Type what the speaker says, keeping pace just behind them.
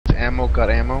ammo got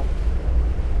ammo?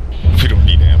 We don't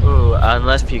need ammo. Ooh,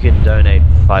 unless you can donate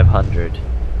 500.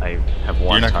 I have You're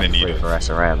one not ton gonna need free it. for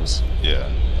SRMs. Yeah.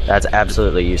 That's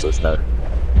absolutely useless though.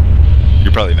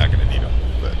 You're probably not gonna need them,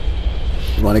 but...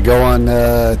 You want to go on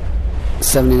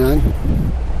 79?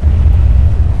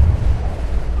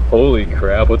 Holy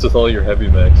crap, what's with all your heavy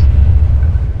mechs?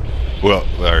 Well,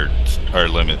 our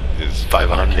limit is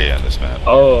 500k on this map.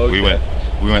 Oh, okay.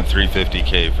 We went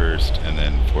 350k first, and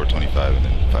then 425, and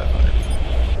then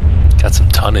 500. Got some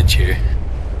tonnage here.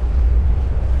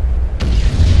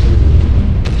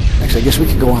 Actually, I guess we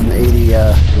could go on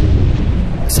the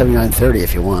 7930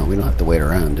 if you want. We don't have to wait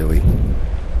around, do we?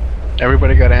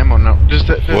 Everybody got ammo? No.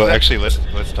 Well, actually, let's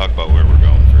talk about where we're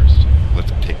going first.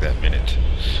 Let's take that minute.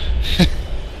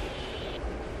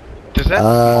 Does that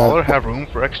mauler have room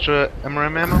for extra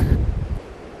MRM ammo?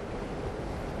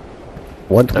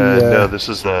 What no, this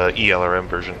is the ELRM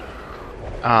version.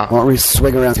 Why don't we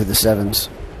swing around through the 7s?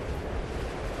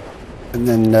 And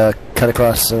then cut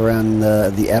across around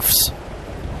the Fs?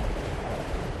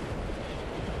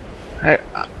 I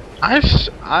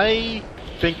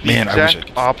think the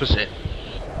exact opposite.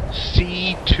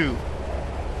 C2.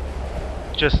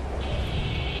 Just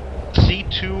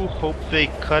C2, hope they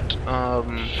cut, I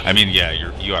mean, yeah,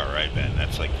 you are right, Ben.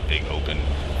 That's like a big open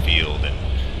field, and...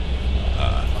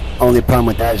 Only problem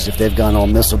with that is if they've gone all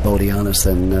missile boaty on us,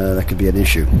 then that could be an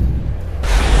issue.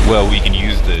 Well, we can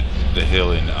use the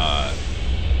hill in,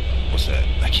 what's that?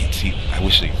 I can't see. I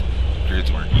wish the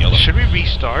grids weren't yellow. Should we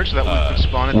restart so that we can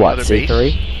spawn at the other base?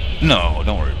 C3? No,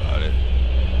 don't worry about it.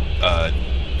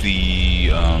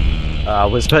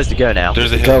 We're supposed to go now.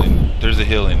 There's a hill in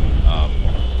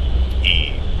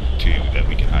E2 that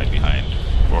we can hide behind,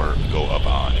 or go up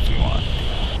on if we want.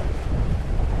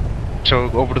 So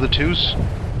over to the 2s?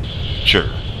 Sure.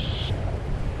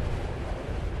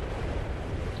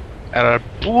 At a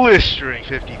blistering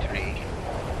 53.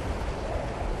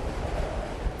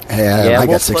 Hey, yeah, I we'll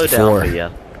got slow 64. down for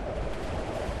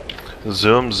you.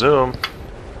 Zoom, zoom.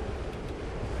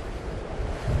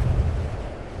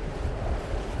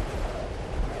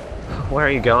 Where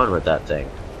are you going with that thing?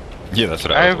 Yeah, that's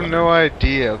what I I was have wondering. no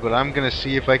idea, but I'm gonna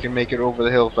see if I can make it over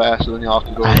the hill faster than y'all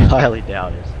can go. I highly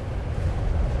doubt it.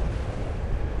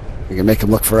 We can make them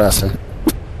look for us, huh?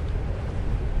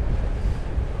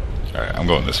 Alright, I'm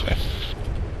going this way.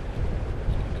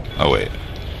 Oh, wait.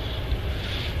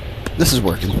 This is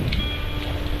working.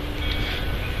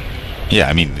 Yeah,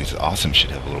 I mean, these awesome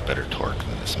should have a little better torque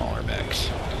than the smaller mechs.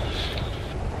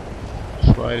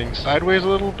 Sliding sideways a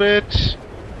little bit,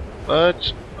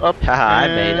 but up Haha, I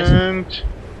made it. and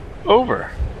over.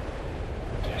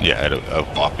 Yeah, at a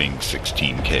whopping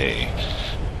 16k.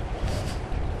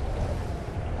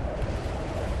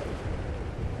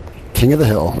 King of the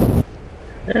hill.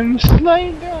 And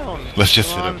sliding down. Let's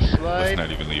just Come sit on, up here. slide. Let's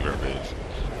not even leave our base.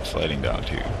 Sliding down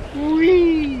too.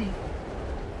 Whee!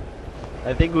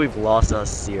 I think we've lost our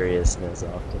seriousness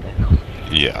after now.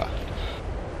 Yeah.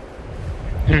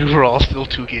 We're all still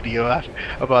too giddy about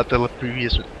the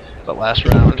last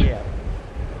round. Yeah.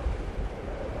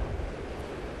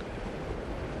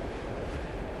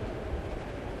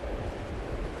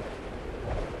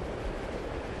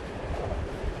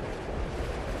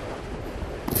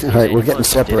 Alright, we're getting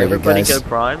separated, Did everybody guys. go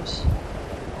primes?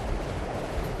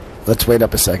 Let's wait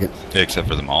up a second. Except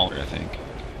for the mauler, I think.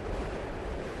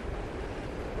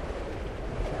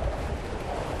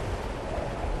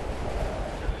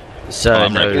 So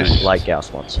I'm no ready. light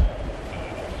Gauss ones.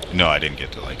 No, I didn't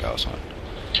get to like house one.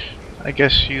 I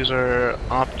guess use our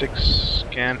optics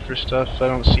scan for stuff. I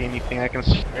don't see anything. I can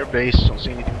see their base. Don't see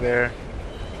anything there.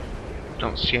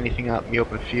 Don't see anything out in the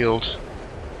open field.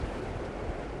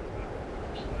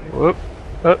 Whoop!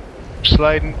 Up,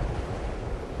 sliding.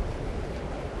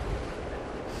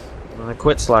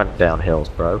 Quit sliding down hills,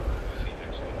 bro.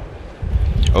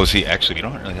 Oh, see, actually, you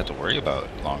don't really have to worry about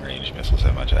long-range missiles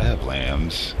that much. I have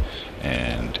lambs,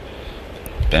 and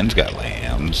Ben's got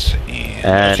lambs, and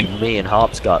I think, me and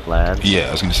Hops got land. yeah,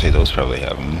 I was going to say those probably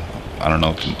have them. I don't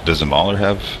know. Does the Mauler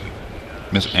have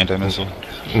anti-missile?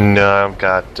 No, I've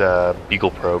got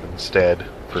Beagle Probe instead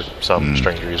for some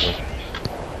strange reason.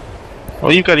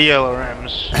 Well, you've got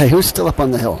ELRMs. Hey, who's still up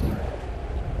on the hill?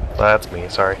 That's me.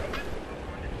 Sorry.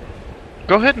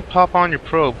 Go ahead and pop on your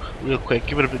probe real quick.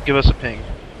 Give us a ping.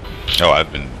 Oh,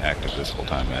 I've been active this whole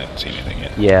time. I haven't seen anything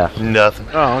yet. Yeah. Nothing.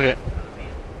 Oh,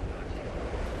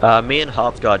 okay. Me and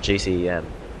Hops got GCEM.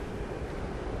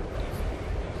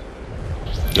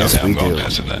 Yes, Okay, I'm we going do.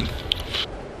 passive then.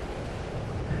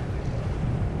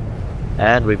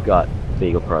 And we've got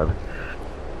Beagle Probe.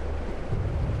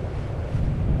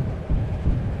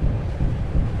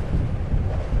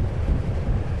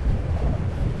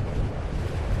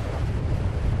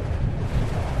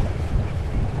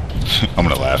 I'm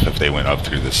gonna laugh if they went up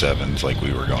through the 7s like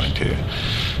we were going to.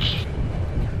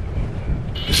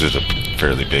 This is a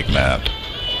fairly big map.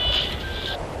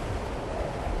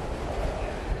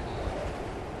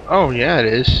 Oh yeah, it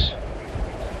is.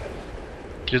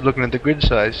 Just looking at the grid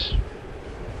size.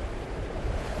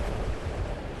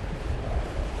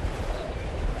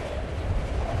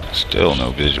 Still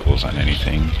no visuals on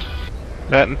anything.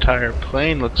 That entire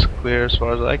plane looks clear as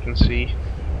far as I can see.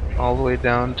 All the way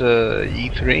down to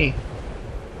E3.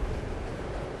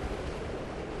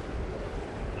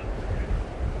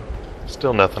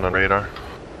 Still nothing on radar.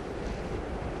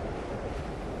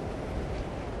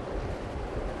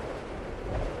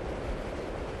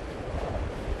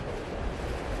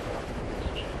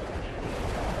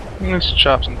 Let's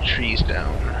chop some trees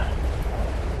down.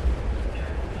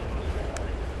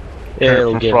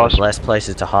 It'll from give frost- them less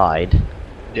places to hide.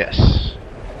 Yes.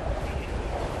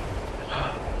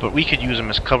 But we could use them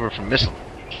as cover for missiles,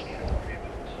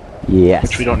 Yes.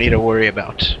 which we don't need to worry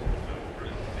about.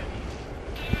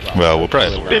 Well, we'll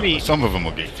probably have to Maybe- worry. Some of them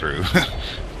will get through,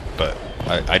 but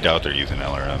I doubt they're using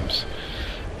LRMs.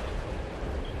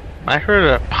 I heard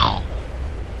a pow.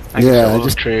 Yeah, I just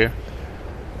just- tree.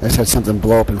 I just had something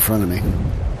blow up in front of me.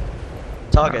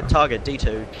 Target,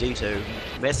 D2, D2.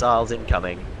 Missiles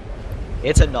incoming.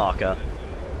 It's a knocker.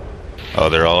 Oh,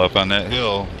 they're all up on that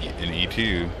hill in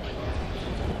E2.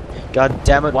 God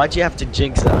damn it, why'd you have to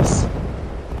jinx us?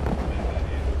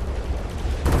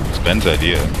 It's Ben's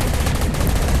idea.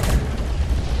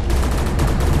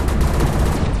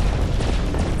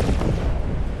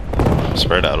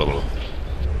 Spread out a little.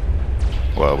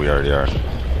 Well, we already are.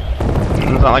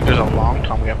 It's not like there's a long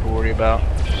time we have to worry about.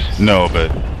 No, but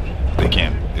they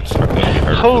can't. It's hard, it'll be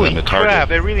harder for Holy them to target. crap,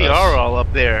 they really us. are all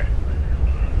up there.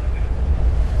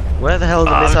 Where the hell are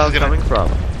the Ah, this is missiles gonna- coming from?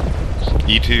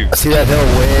 E2. See that hill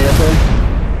way up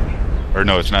there? Or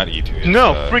no, it's not E2. It's,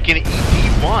 No, freaking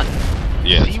E1.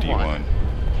 Yeah, it's D1. D1.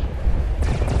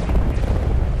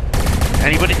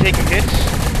 Anybody taking hits?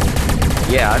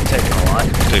 Yeah, I'm taking a lot.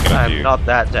 Taking a I'm few. not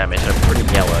that damaged, I'm pretty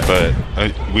yellow.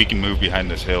 But we can move behind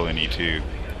this hill in E2.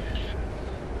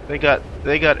 They got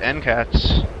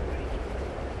NCATs.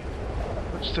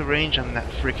 What's the range on that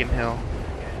freaking hill?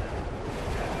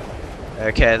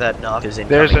 Okay, that knock is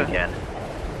There's incoming a- again.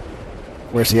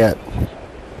 Where's he at?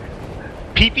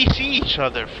 PPC each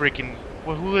other, freaking.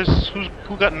 Well,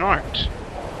 who got narked?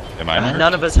 Am I marked?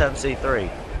 None of us have C3.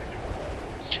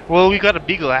 Well, we got a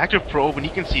Beagle active probe, and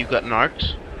he can see who got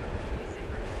narked.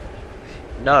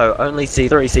 No, only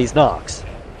C3 sees knocks.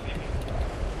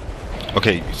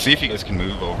 Okay, see if you guys can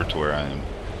move over to where I am.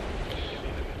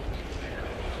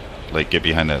 Like, get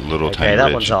behind that little Okay, tiny that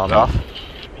ridge. one's on No. off.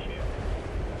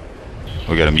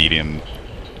 We got a medium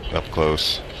up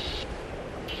close.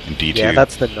 In D2. Yeah,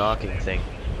 that's the knocking thing.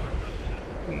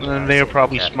 And they were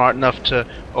probably Yeah. smart enough to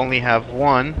only have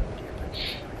one.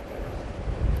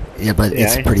 Yeah, but Yeah,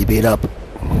 it's I- pretty beat up.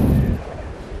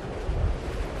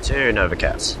 2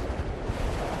 Novacats.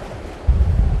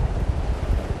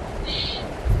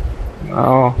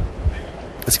 Oh.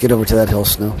 Let's get over to that hill,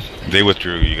 Snow. They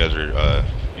withdrew. You guys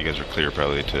are clear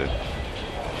probably to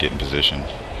get in position.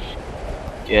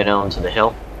 Get onto the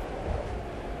hill.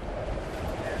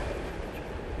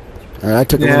 Alright, I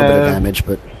took a little bit of Yeah. damage,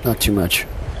 but not too much.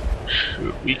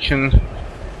 Shoot, we can.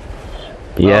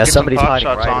 Yeah, get some somebody's pot hiding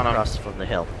shots right on 'em. across from the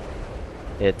hill.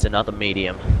 It's another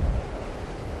medium.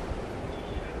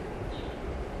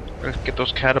 Let's get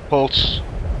those catapults.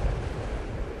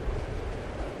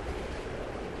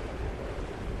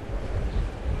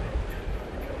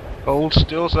 Hold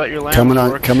still so that your lamps Coming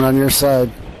on, work. coming on your side.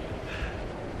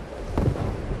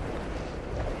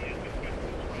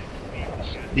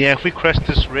 Yeah, if we crest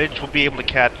this ridge, we'll be able to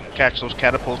catch those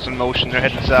catapults in motion. They're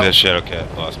heading south. That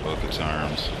Shadowcat lost both its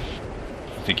arms.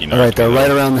 I think he knocked Alright, they're me right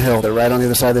out. around the hill. They're right on the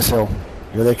other side of this hill.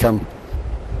 Here they come.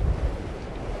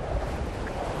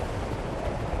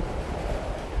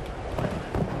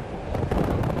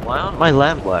 Why aren't my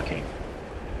lamp working?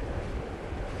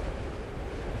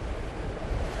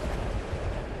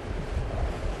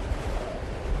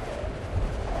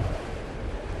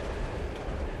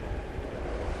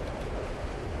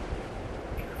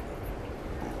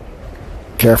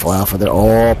 Careful, Alpha. They're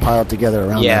all piled together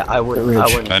around Yeah, that, I that wouldn't. ridge. I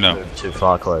wouldn't I know. move too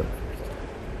far close.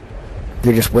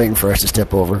 They're just waiting for us to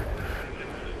step over.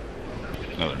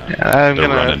 No, they're not. I'm They're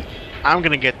gonna running. I'm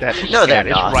gonna get that No, they're scat.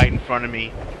 It's not. right in front of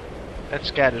me. That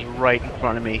scat is right in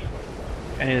front of me.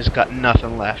 And it has got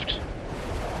nothing left.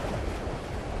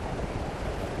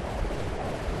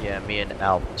 Yeah, me and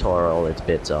Al tore all its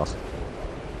bits off.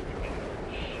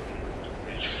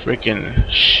 Freaking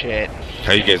shit.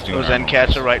 How you guys doing? Those armor-wise?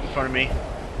 NCATs are right in front of me.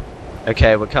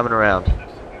 Okay, we're coming around.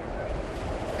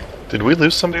 Did we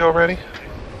lose somebody already?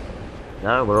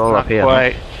 No, we're all Not up here.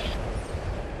 quite.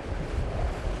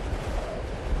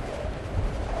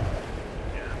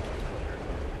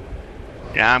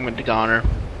 Yeah, I'm going to goner.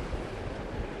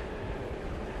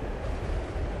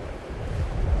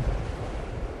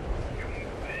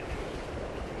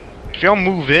 If y'all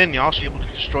move in, y'all should be able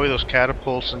to destroy those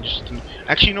catapults and just...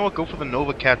 Actually, you know what? Go for the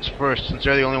Nova Cats first, since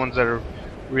they're the only ones that are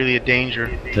really a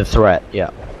danger. The threat,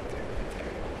 yeah.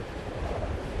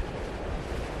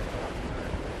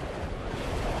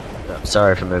 I'm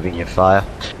sorry for moving your fire.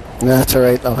 No, that's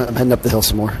alright. I'm heading up the hill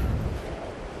some more.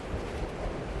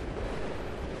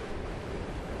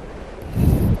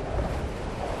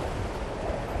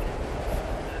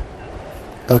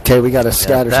 Okay, we gotta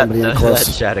scatter somebody in close.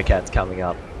 That Shadow Cat's coming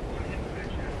up.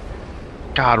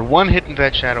 God, one hit into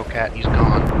that Shadow Cat, he's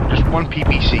gone. Just one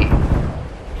PPC.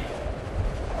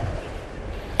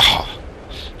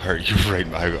 Are you right?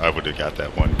 I would have got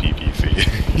that one PPC.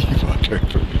 You fucked her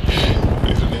for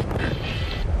me. Isn't it?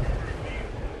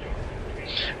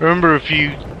 Remember, if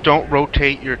you don't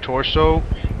rotate your torso,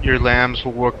 your lambs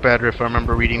will work better, if I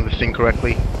remember reading the thing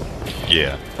correctly.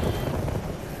 Yeah.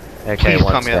 Okay, Please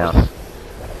tell one's me down. that.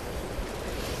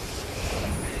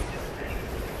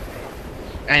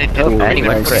 And it didn't and he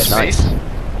went nice. crit, nice.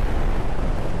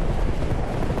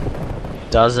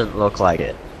 Doesn't look like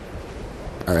it.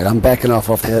 Alright, I'm backing off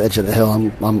the edge of the hill.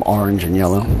 I'm orange and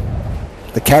yellow.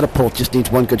 The catapult just needs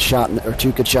one good shot, or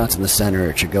two good shots in the center.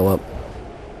 It should go up.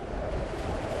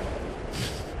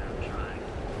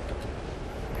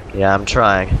 Yeah, I'm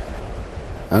trying.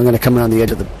 I'm gonna come around the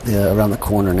edge of around the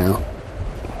corner now.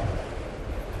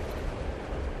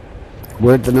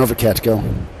 Where'd the Nova Cats go?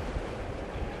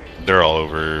 They're all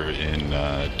over in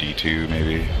D2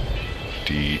 maybe,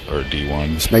 or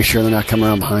D1. Just make sure they're not coming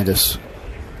around behind us.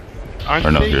 Aren't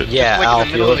Or no, they you're- just, Yeah, like, in the Alf,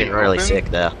 you're middle of the looking really open?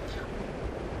 sick there.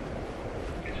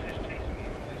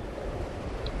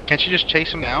 Can't you just chase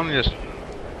them down and just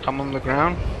come on the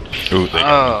ground? Ooh,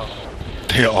 Oh.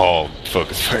 they all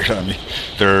focus right on me.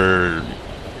 They're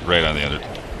right on the other.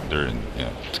 They're in. Yeah.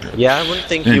 It's good. Yeah, I wouldn't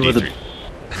think They're you in were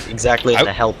D3. exactly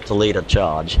the help to lead a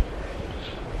charge.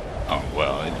 Oh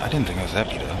well, I didn't think I was that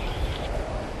beat up,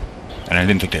 and I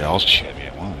didn't think they'd all shoot at me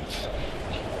at once.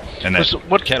 And that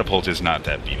What catapult is not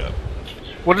that beat up.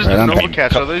 What is Right, the I'm Nova being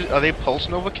Cats? cut- Are they pulse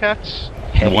Nova Cats?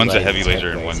 Heavy One's a lasers, heavy laser,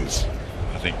 heavy and one's, lasers.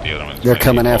 I think the other one's. They're might be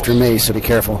coming after pulse. me, so be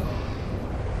careful.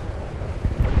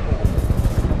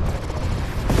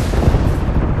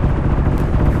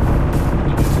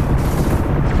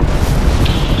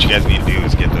 What you guys need to do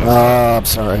is get those. I'm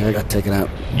sorry, I got taken out.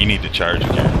 You need to charge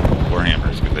with your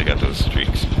warhammers because they got those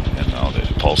streaks, and all the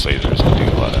pulse lasers will do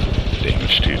a lot of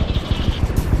damage too.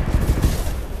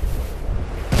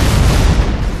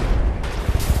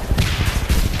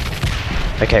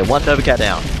 Okay, one Nova Cat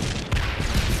down.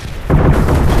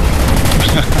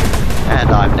 And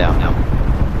I'm down now.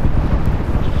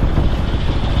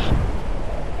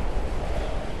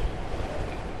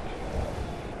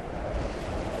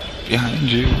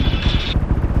 Behind you.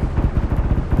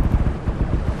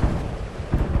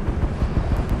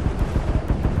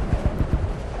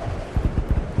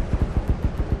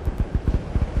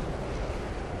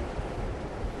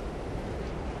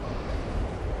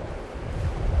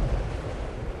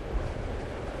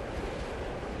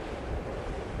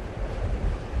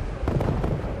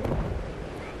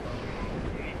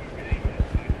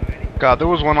 God, there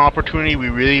was one opportunity we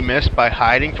really missed by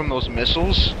hiding from those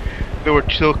missiles. There were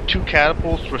two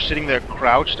catapults were sitting there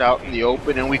crouched out in the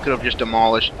open, and we could have just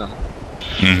demolished them.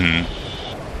 Mm-hmm.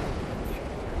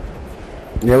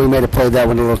 Yeah, we may have played that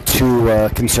one a little too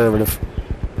conservative.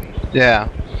 Yeah.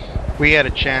 We had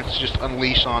a chance to just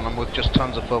unleash on them with just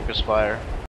tons of focus fire.